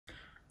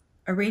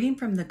A reading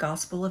from the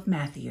Gospel of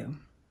Matthew.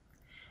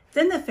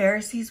 Then the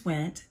Pharisees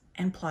went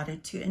and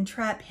plotted to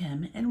entrap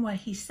him in what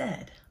he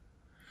said.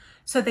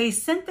 So they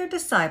sent their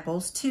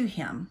disciples to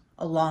him,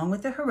 along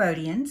with the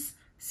Herodians,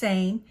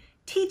 saying,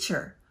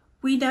 "Teacher,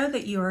 we know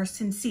that you are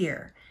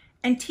sincere,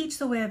 and teach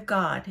the way of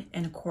God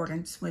in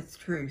accordance with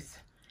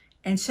truth,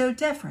 and show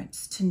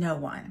deference to no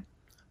one,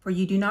 for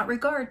you do not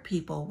regard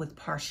people with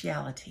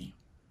partiality.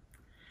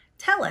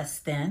 Tell us,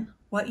 then,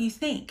 what you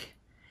think.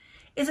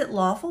 Is it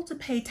lawful to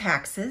pay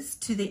taxes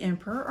to the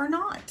emperor or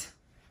not?"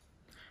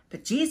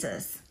 But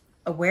Jesus,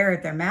 aware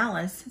of their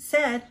malice,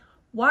 said,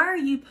 "Why are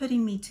you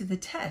putting me to the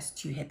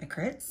test, you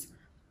hypocrites?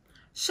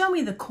 Show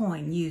me the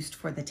coin used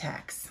for the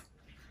tax."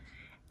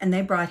 And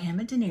they brought him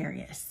a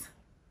denarius.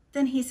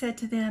 Then he said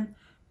to them,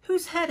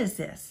 "Whose head is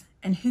this,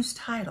 and whose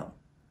title?"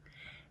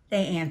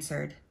 They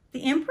answered,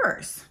 "The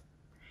emperor's."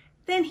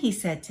 Then he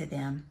said to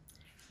them,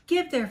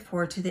 "Give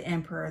therefore to the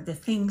emperor the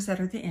things that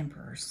are the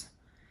emperor's,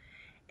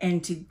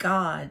 and to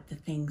God the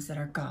things that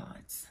are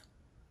God's."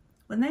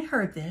 When they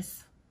heard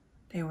this,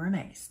 they were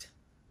amazed,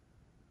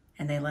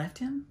 and they left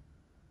him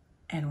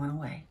and went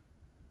away.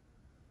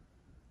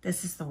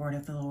 This is the word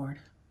of the Lord.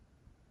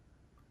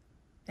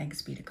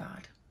 Thanks be to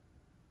God.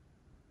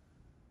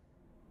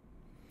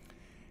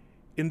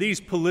 In these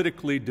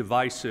politically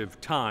divisive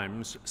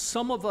times,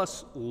 some of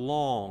us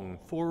long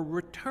for a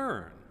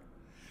return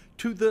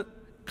to the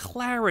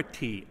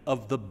clarity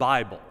of the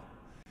Bible.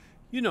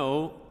 You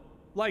know,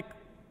 like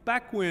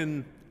back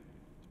when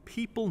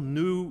people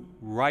knew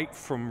right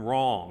from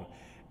wrong,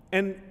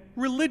 and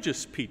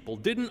religious people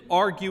didn't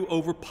argue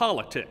over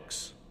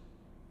politics.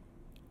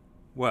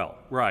 Well,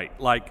 right,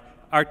 like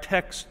our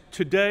text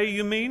today,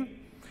 you mean?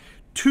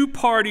 Two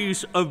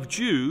parties of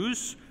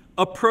Jews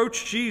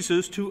approached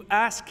Jesus to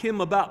ask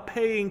him about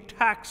paying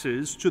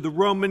taxes to the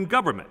Roman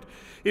government.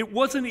 It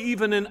wasn't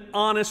even an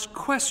honest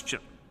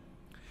question.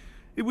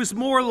 It was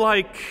more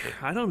like,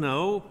 I don't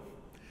know,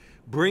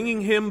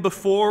 bringing him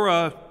before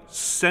a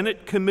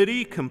Senate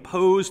committee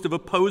composed of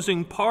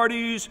opposing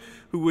parties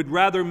who would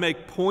rather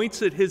make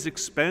points at his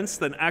expense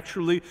than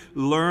actually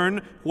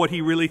learn what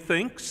he really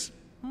thinks.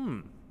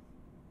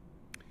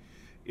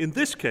 In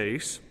this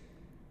case,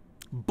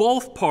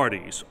 both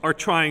parties are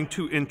trying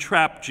to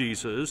entrap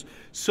Jesus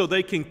so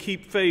they can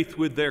keep faith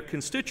with their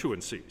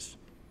constituencies.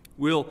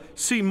 We'll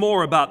see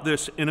more about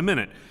this in a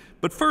minute.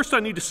 But first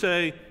I need to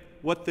say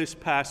what this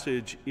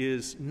passage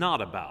is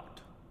not about.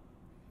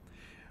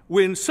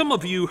 When some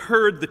of you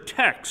heard the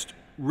text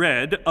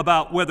read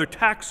about whether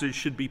taxes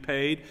should be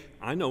paid,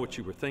 I know what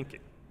you were thinking.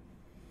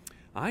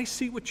 I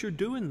see what you're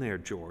doing there,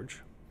 George.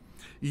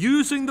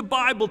 Using the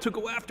Bible to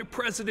go after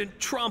President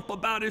Trump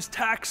about his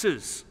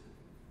taxes.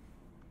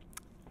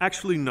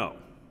 Actually, no.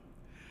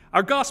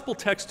 Our gospel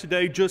text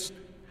today just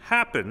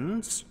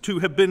happens to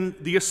have been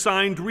the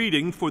assigned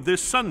reading for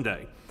this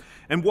Sunday.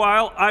 And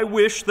while I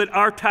wish that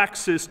our tax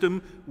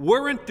system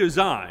weren't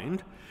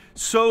designed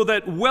so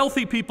that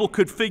wealthy people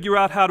could figure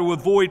out how to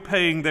avoid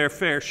paying their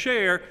fair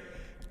share,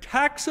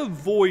 tax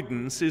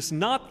avoidance is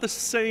not the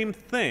same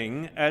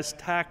thing as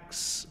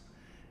tax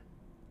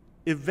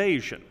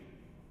evasion.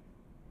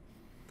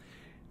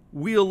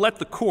 We'll let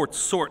the courts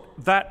sort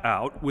that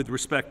out with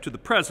respect to the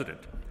president.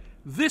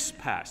 This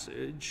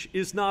passage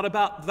is not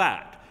about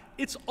that.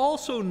 It's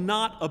also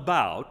not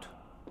about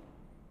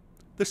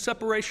the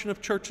separation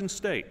of church and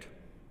state.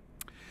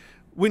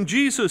 When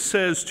Jesus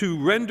says to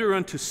render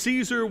unto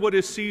Caesar what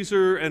is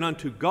Caesar and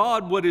unto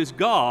God what is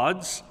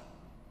God's,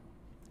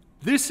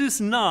 this is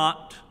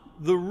not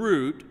the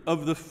root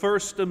of the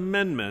First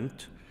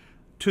Amendment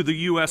to the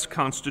U.S.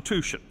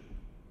 Constitution.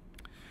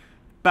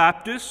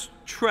 Baptists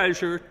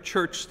treasure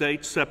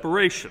church-state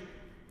separation.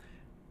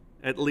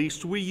 At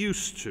least we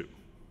used to.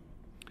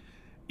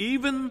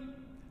 Even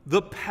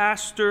the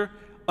pastor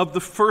of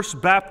the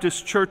First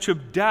Baptist Church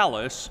of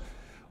Dallas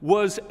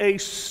was a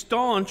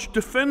staunch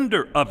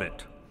defender of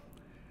it.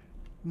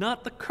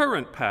 Not the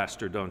current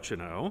pastor, don't you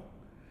know?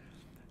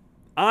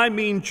 I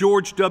mean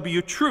George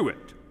W.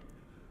 Truett,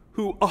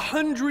 who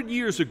 100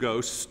 years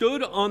ago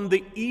stood on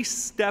the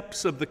east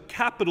steps of the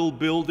Capitol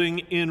building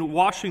in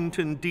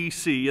Washington,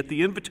 D.C. at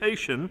the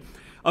invitation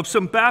of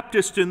some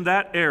Baptists in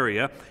that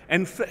area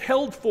and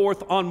held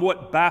forth on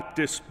what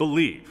Baptists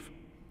believe.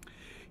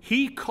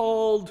 He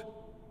called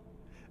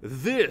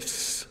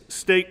this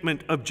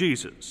statement of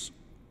Jesus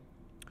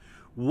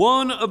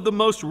one of the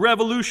most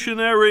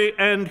revolutionary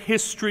and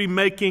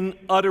history-making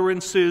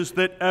utterances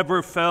that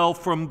ever fell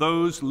from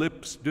those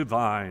lips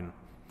divine.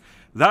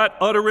 That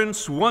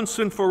utterance, once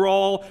and for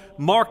all,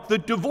 marked the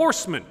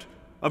divorcement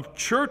of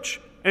church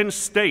and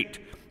state.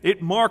 It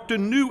marked a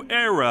new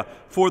era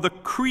for the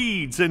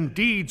creeds and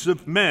deeds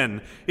of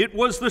men. It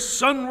was the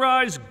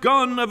sunrise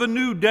gun of a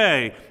new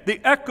day, the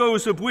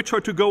echoes of which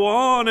are to go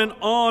on and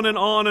on and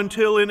on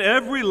until in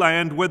every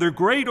land, whether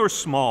great or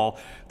small,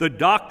 the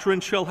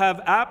doctrine shall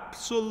have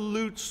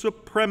absolute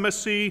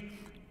supremacy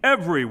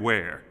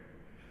everywhere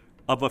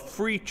of a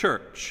free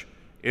church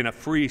in a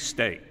free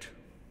state.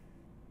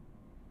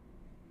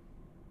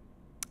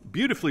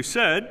 Beautifully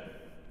said.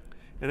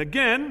 And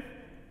again,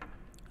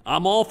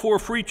 I'm all for a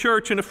free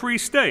church and a free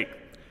state.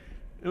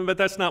 But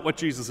that's not what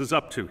Jesus is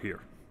up to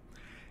here.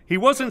 He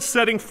wasn't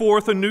setting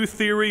forth a new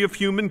theory of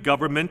human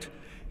government.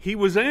 He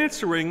was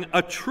answering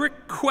a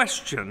trick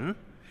question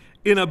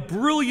in a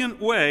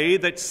brilliant way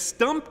that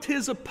stumped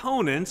his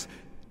opponents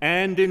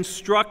and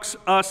instructs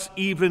us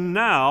even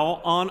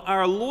now on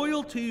our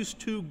loyalties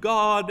to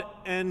God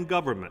and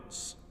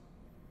governments.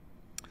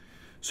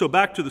 So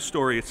back to the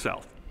story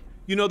itself.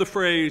 You know the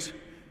phrase,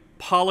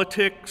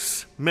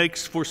 politics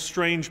makes for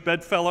strange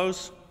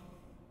bedfellows?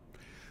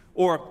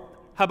 Or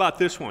how about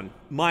this one?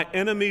 My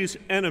enemy's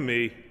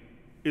enemy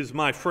is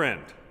my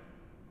friend.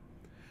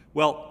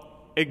 Well,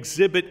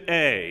 Exhibit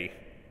A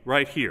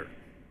right here.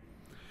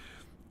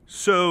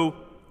 So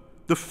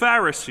the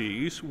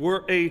Pharisees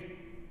were a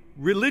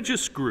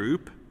religious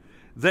group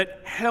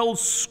that held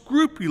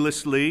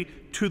scrupulously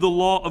to the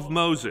law of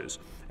Moses.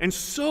 And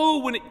so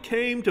when it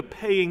came to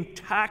paying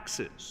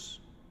taxes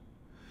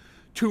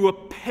to a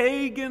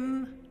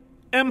pagan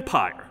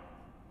empire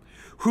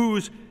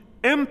whose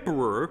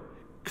emperor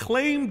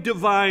claimed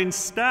divine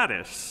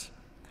status,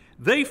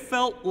 they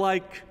felt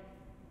like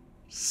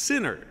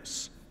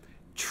sinners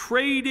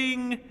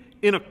trading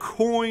in a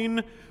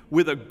coin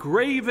with a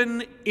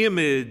graven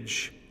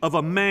image of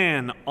a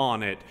man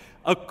on it,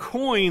 a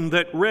coin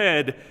that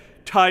read,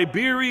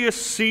 Tiberius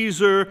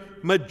Caesar,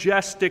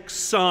 majestic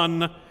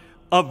son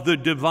of the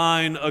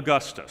divine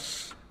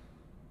Augustus.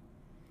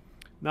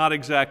 Not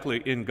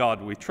exactly in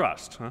God we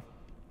trust, huh?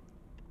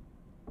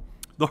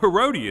 The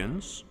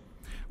Herodians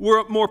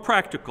were more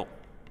practical.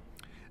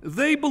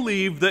 They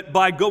believed that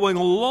by going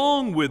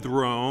along with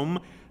Rome,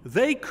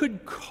 they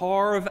could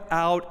carve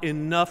out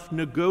enough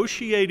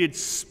negotiated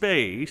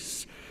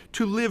space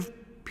to live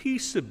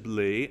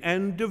peaceably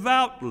and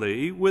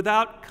devoutly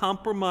without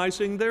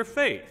compromising their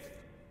faith.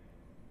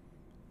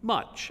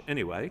 Much,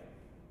 anyway.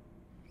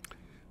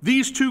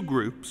 These two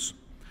groups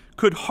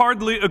could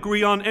hardly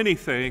agree on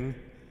anything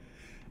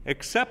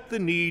except the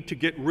need to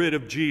get rid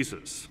of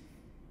Jesus.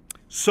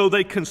 So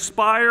they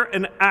conspire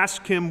and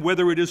ask him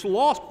whether it is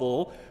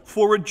lawful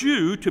for a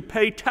Jew to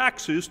pay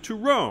taxes to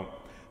Rome.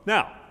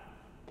 Now,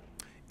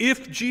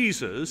 if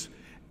Jesus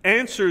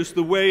answers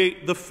the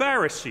way the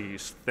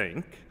Pharisees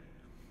think,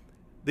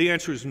 the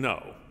answer is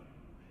no.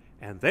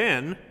 And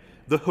then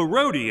the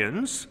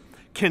Herodians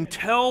can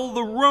tell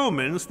the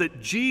Romans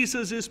that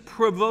Jesus is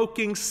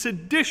provoking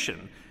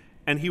sedition,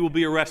 and he will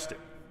be arrested.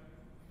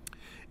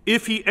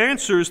 If he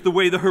answers the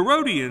way the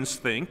Herodians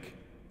think,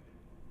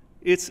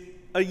 it's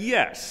a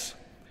yes.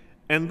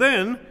 And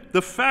then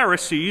the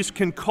Pharisees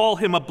can call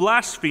him a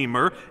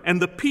blasphemer,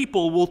 and the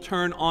people will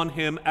turn on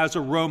him as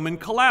a Roman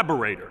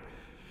collaborator.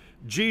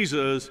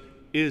 Jesus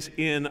is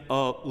in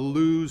a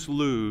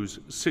lose-lose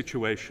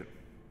situation.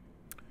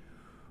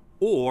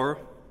 Or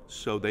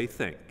so they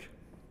think.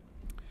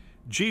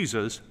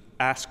 Jesus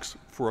asks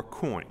for a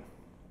coin.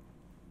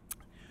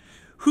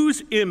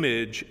 Whose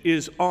image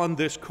is on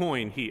this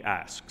coin, he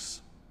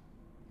asks?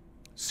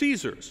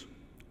 Caesar's,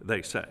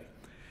 they say.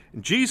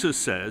 And Jesus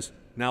says,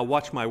 now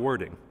watch my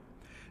wording,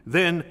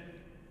 then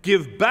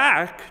give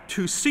back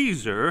to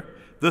Caesar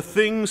the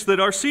things that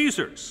are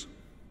Caesar's.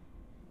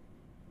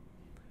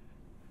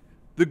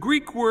 The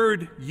Greek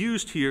word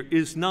used here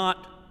is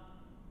not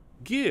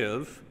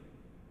give,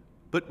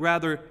 but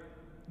rather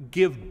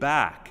give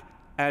back,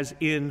 as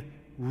in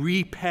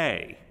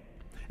repay.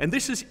 And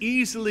this is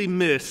easily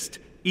missed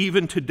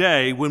even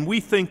today when we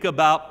think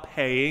about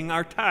paying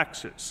our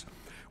taxes.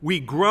 We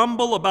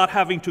grumble about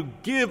having to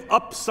give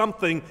up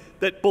something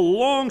that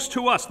belongs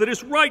to us, that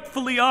is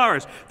rightfully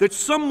ours, that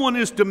someone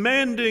is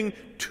demanding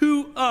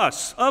to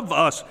us, of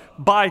us,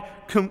 by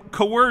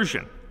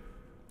coercion.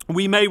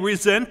 We may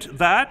resent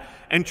that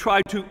and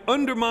try to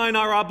undermine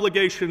our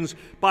obligations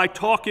by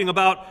talking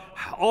about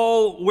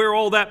where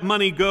all that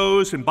money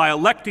goes and by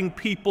electing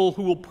people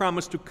who will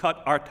promise to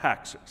cut our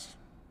taxes.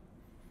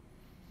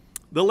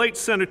 The late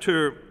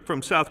senator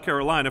from South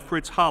Carolina,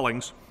 Fritz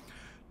Hollings,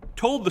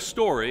 told the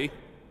story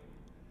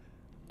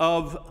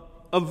of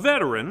a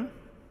veteran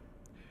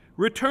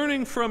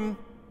returning from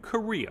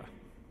Korea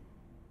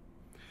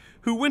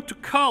who went to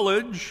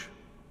college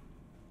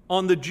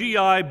on the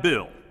GI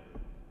Bill,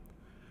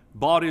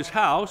 bought his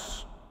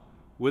house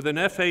with an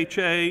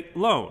FHA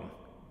loan,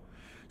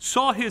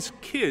 saw his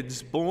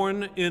kids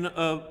born in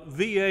a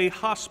VA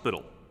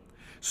hospital,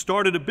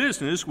 started a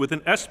business with an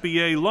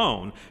SBA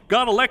loan,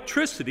 got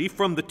electricity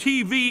from the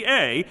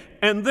TVA,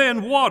 and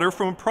then water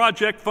from a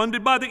project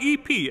funded by the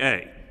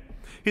EPA.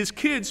 His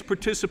kids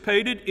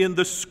participated in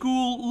the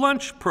school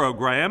lunch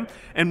program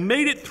and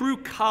made it through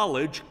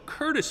college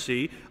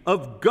courtesy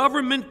of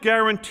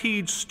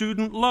government-guaranteed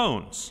student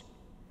loans.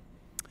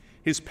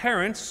 His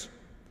parents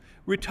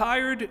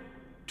retired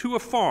to a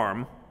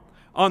farm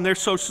on their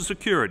Social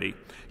Security,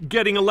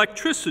 getting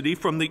electricity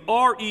from the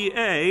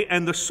REA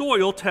and the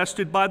soil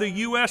tested by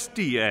the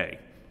USDA.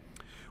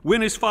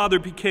 When his father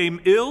became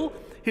ill,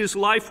 his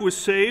life was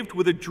saved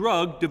with a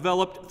drug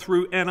developed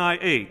through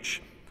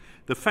NIH.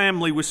 The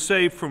family was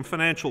saved from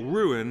financial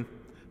ruin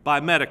by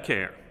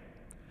Medicare.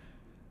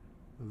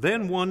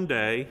 Then one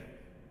day,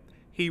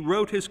 he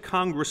wrote his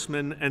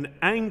congressman an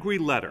angry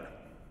letter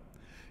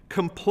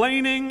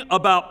complaining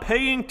about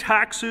paying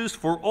taxes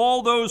for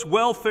all those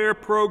welfare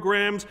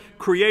programs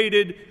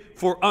created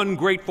for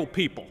ungrateful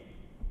people.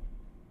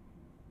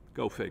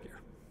 Go figure.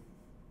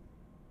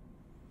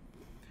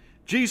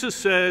 Jesus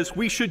says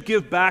we should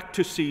give back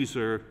to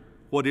Caesar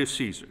what is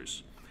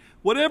Caesar's.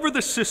 Whatever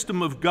the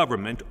system of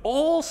government,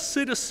 all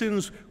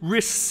citizens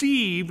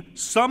receive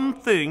some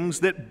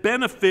things that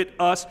benefit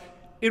us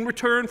in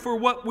return for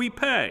what we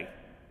pay.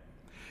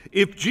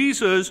 If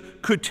Jesus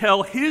could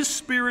tell his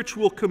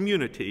spiritual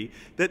community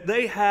that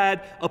they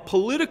had a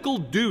political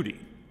duty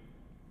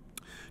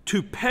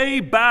to pay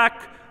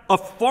back a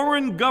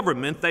foreign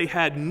government they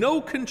had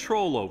no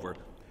control over,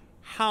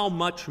 how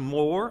much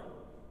more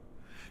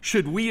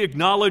should we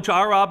acknowledge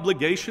our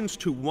obligations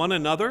to one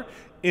another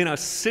in a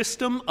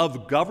system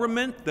of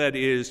government that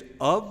is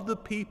of the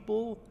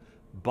people,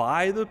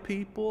 by the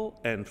people,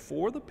 and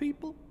for the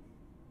people?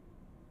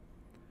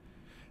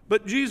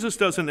 But Jesus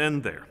doesn't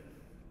end there.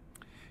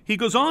 He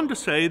goes on to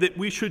say that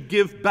we should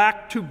give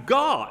back to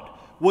God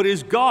what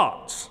is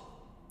God's.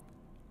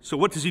 So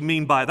what does he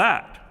mean by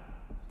that?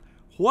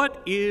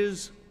 What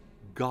is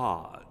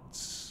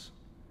God's?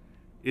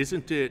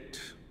 Isn't it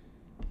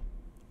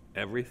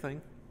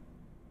everything?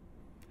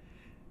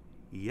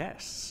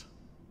 Yes.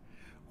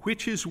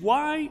 Which is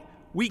why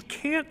we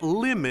can't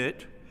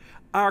limit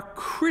our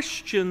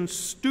Christian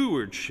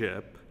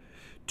stewardship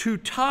to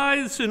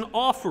tithes and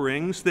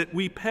offerings that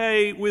we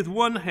pay with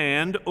one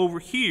hand over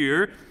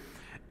here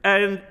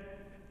and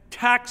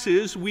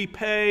taxes we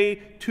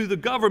pay to the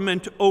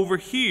government over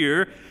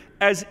here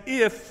as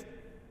if,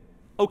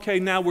 okay,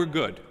 now we're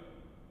good.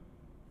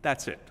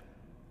 That's it.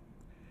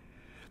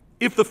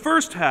 If the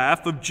first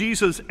half of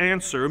Jesus'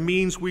 answer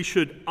means we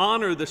should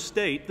honor the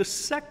state, the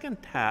second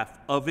half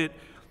of it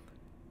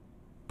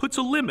puts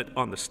a limit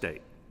on the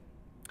state.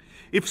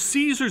 If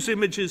Caesar's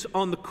image is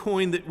on the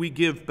coin that we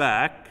give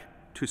back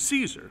to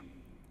Caesar,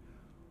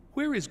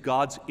 where is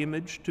God's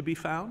image to be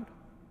found?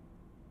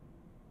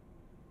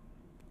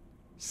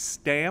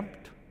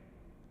 Stamped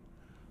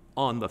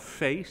on the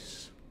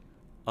face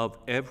of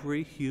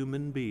every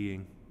human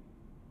being.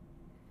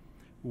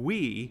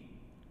 We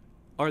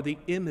are the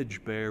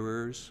image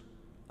bearers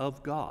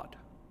of God,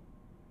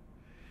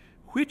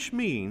 which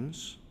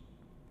means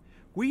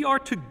we are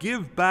to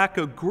give back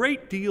a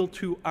great deal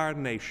to our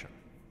nation.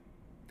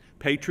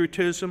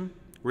 Patriotism,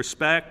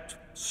 respect,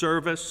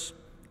 service,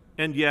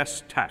 and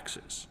yes,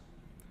 taxes.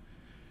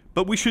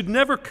 But we should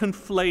never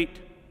conflate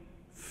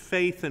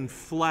faith and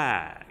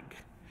flag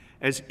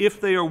as if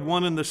they are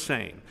one and the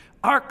same.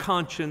 Our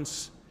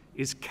conscience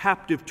is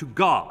captive to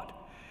God,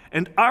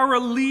 and our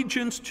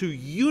allegiance to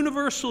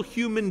universal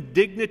human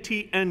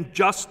dignity and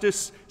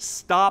justice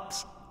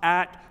stops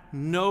at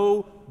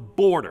no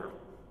border.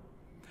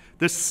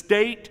 The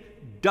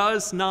state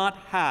does not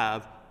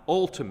have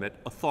ultimate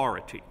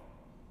authority.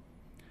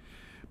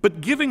 But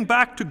giving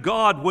back to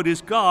God what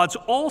is God's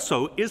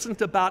also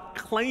isn't about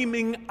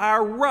claiming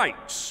our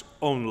rights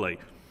only,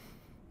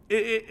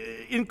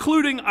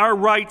 including our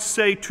rights,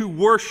 say, to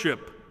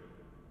worship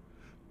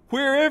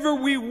wherever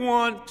we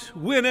want,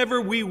 whenever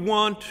we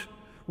want,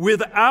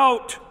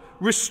 without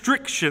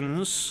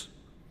restrictions,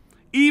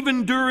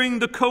 even during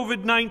the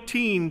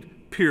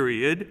COVID-19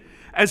 period,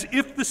 as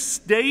if the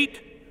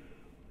state,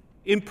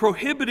 in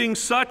prohibiting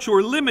such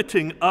or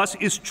limiting us,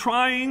 is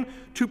trying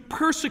to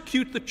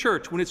persecute the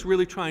church when it's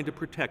really trying to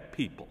protect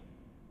people.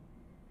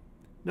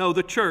 No,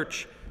 the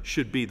church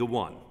should be the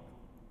one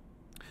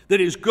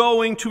that is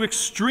going to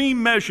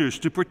extreme measures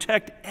to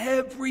protect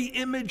every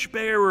image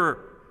bearer,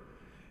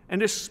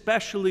 and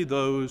especially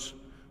those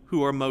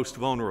who are most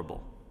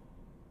vulnerable.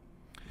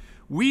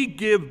 We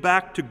give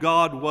back to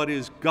God what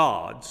is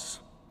God's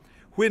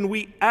when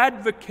we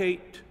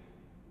advocate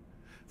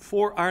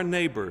for our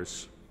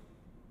neighbors,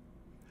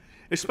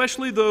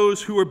 especially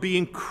those who are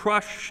being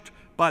crushed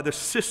by the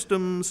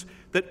systems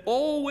that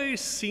always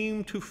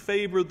seem to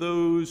favor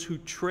those who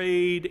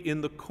trade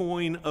in the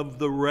coin of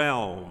the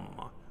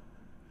realm,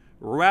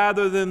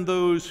 rather than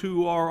those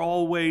who are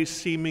always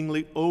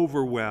seemingly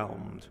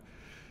overwhelmed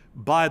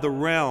by the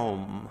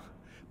realm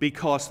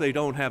because they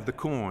don't have the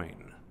coin.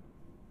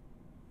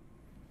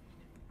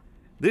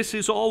 This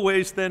is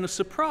always then a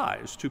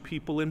surprise to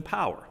people in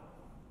power.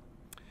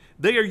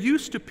 They are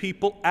used to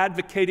people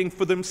advocating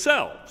for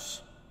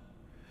themselves.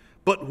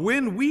 But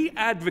when we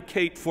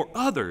advocate for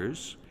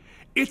others,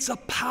 it's a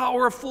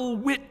powerful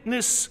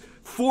witness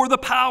for the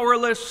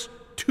powerless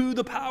to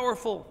the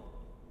powerful.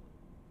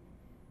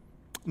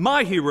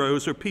 My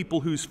heroes are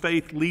people whose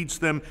faith leads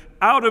them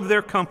out of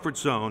their comfort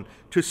zone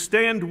to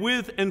stand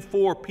with and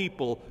for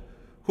people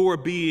who are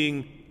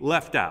being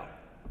left out.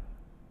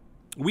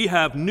 We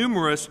have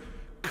numerous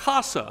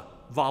CASA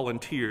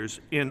volunteers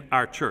in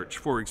our church,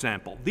 for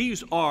example.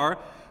 These are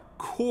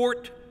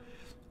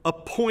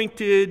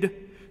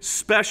court-appointed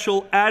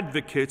special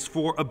advocates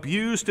for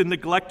abused and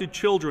neglected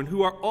children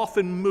who are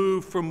often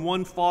moved from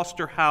one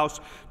foster house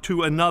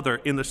to another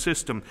in the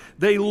system.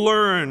 They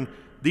learn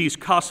these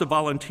CASA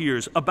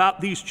volunteers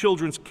about these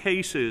children's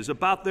cases,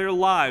 about their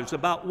lives,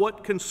 about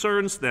what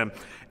concerns them.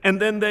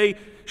 And then they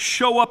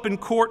show up in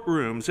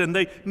courtrooms and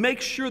they make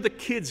sure the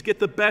kids get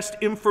the best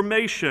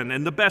information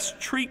and the best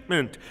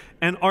treatment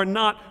and are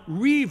not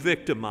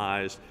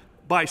re-victimized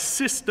by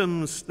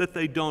systems that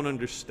they don't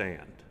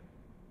understand.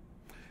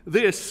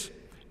 This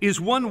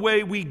is one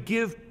way we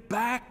give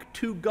back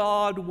to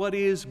God what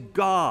is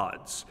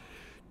God's,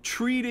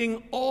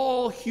 treating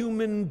all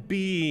human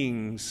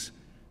beings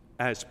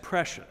as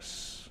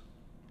precious.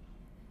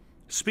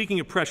 Speaking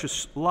of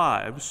precious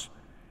lives,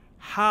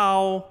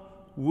 how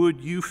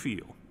would you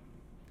feel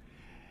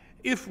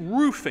if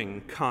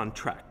roofing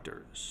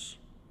contractors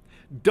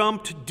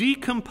dumped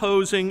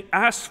decomposing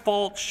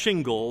asphalt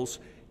shingles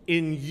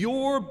in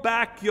your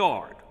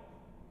backyard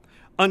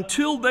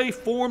until they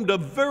formed a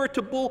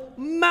veritable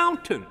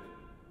mountain?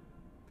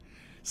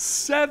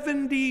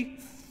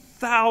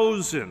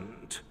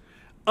 70,000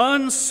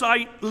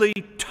 unsightly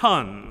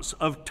tons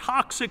of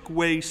toxic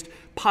waste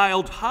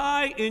piled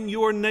high in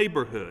your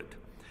neighborhood,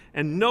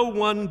 and no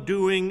one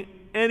doing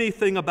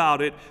anything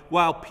about it,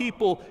 while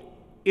people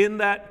in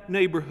that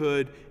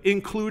neighborhood,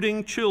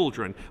 including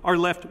children, are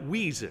left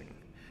wheezing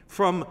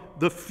from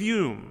the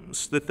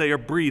fumes that they are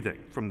breathing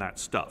from that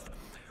stuff.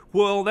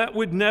 Well, that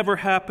would never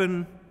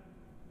happen,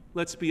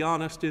 let's be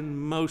honest, in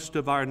most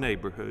of our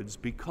neighborhoods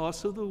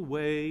because of the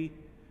way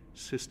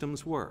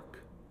systems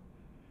work.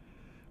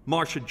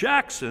 Marsha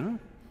Jackson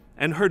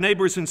and her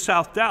neighbors in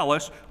South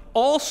Dallas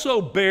also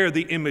bear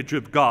the image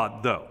of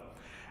God, though.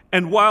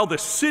 And while the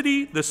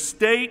city, the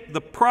state,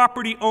 the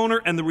property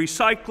owner, and the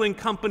recycling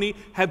company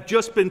have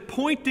just been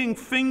pointing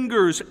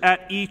fingers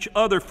at each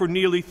other for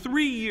nearly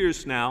 3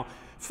 years now,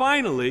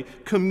 finally,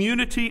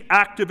 community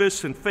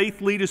activists and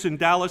faith leaders in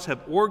Dallas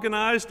have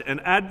organized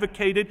and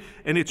advocated,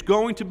 and it's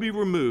going to be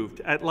removed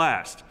at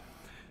last.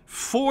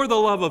 For the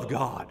love of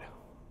God.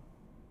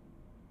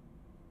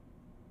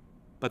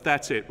 But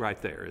that's it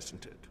right there,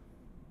 isn't it?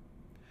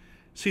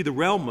 See, the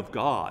realm of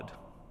God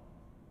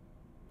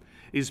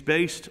is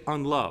based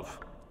on love,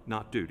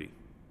 not duty.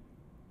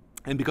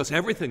 And because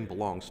everything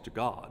belongs to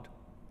God,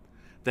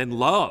 then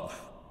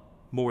love,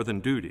 more than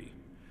duty,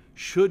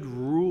 should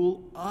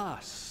rule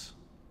us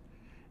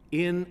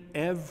in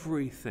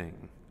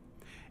everything,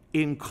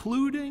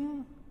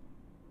 including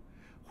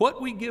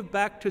what we give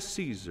back to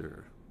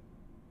Caesar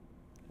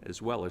as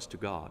well as to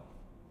God.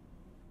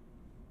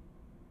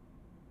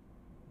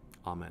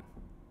 Amen.